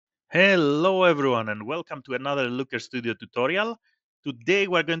Hello everyone and welcome to another Looker Studio tutorial. Today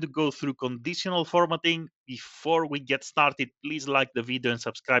we're going to go through conditional formatting. Before we get started, please like the video and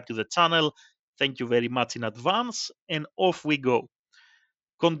subscribe to the channel. Thank you very much in advance, and off we go.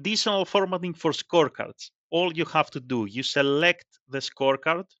 Conditional formatting for scorecards. All you have to do, you select the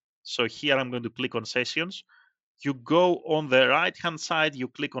scorecard. So here I'm going to click on sessions. You go on the right hand side, you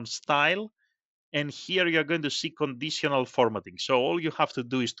click on style, and here you're going to see conditional formatting. So all you have to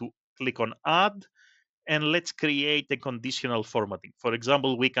do is to click on add, and let's create a conditional formatting. For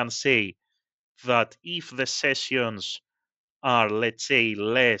example, we can say that if the sessions are, let's say,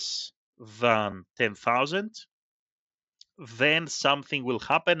 less than 10,000, then something will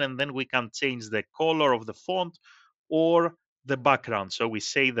happen, and then we can change the color of the font or the background. So we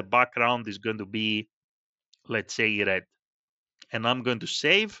say the background is going to be, let's say, red. And I'm going to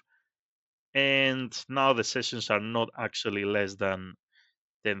save. And now the sessions are not actually less than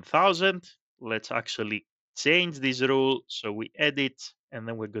 10,000. Let's actually change this rule. So we edit, and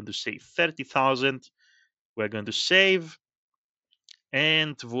then we're going to say 30,000. We're going to save,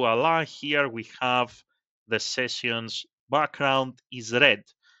 and voila, here we have the sessions background is red.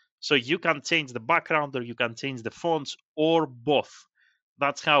 So you can change the background, or you can change the fonts, or both.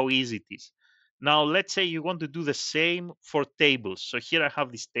 That's how easy it is. Now, let's say you want to do the same for tables. So here I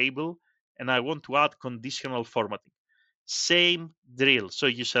have this table, and I want to add conditional formatting. Same drill. So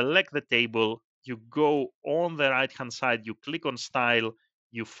you select the table, you go on the right hand side, you click on style,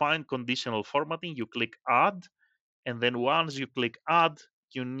 you find conditional formatting, you click add, and then once you click add,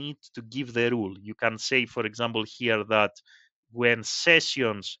 you need to give the rule. You can say, for example, here that when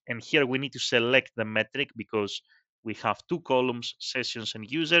sessions, and here we need to select the metric because we have two columns, sessions and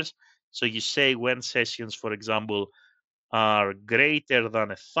users. So you say when sessions, for example, are greater than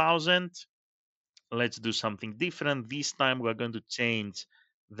 1,000, let's do something different. This time we're going to change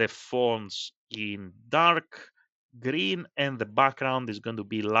the fonts in dark green, and the background is going to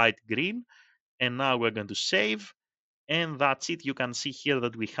be light green. And now we're going to save, and that's it. You can see here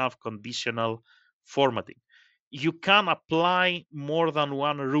that we have conditional formatting. You can apply more than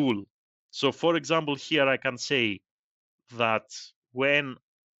one rule. So for example, here I can say that when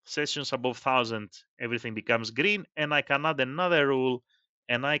sessions above 1,000, everything becomes green, and I can add another rule,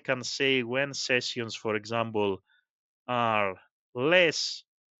 and I can say when sessions, for example, are less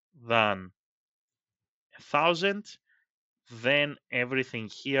than 1,000, then everything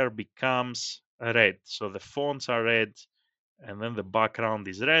here becomes red. So the fonts are red, and then the background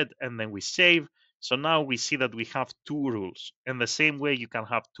is red, and then we save. So now we see that we have two rules. And the same way you can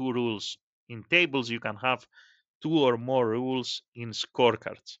have two rules in tables, you can have two or more rules in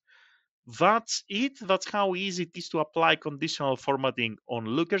scorecards. That's it. That's how easy it is to apply conditional formatting on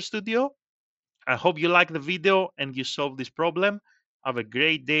Looker Studio. I hope you like the video and you solve this problem. Have a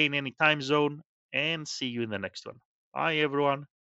great day in any time zone, and see you in the next one. Bye, everyone.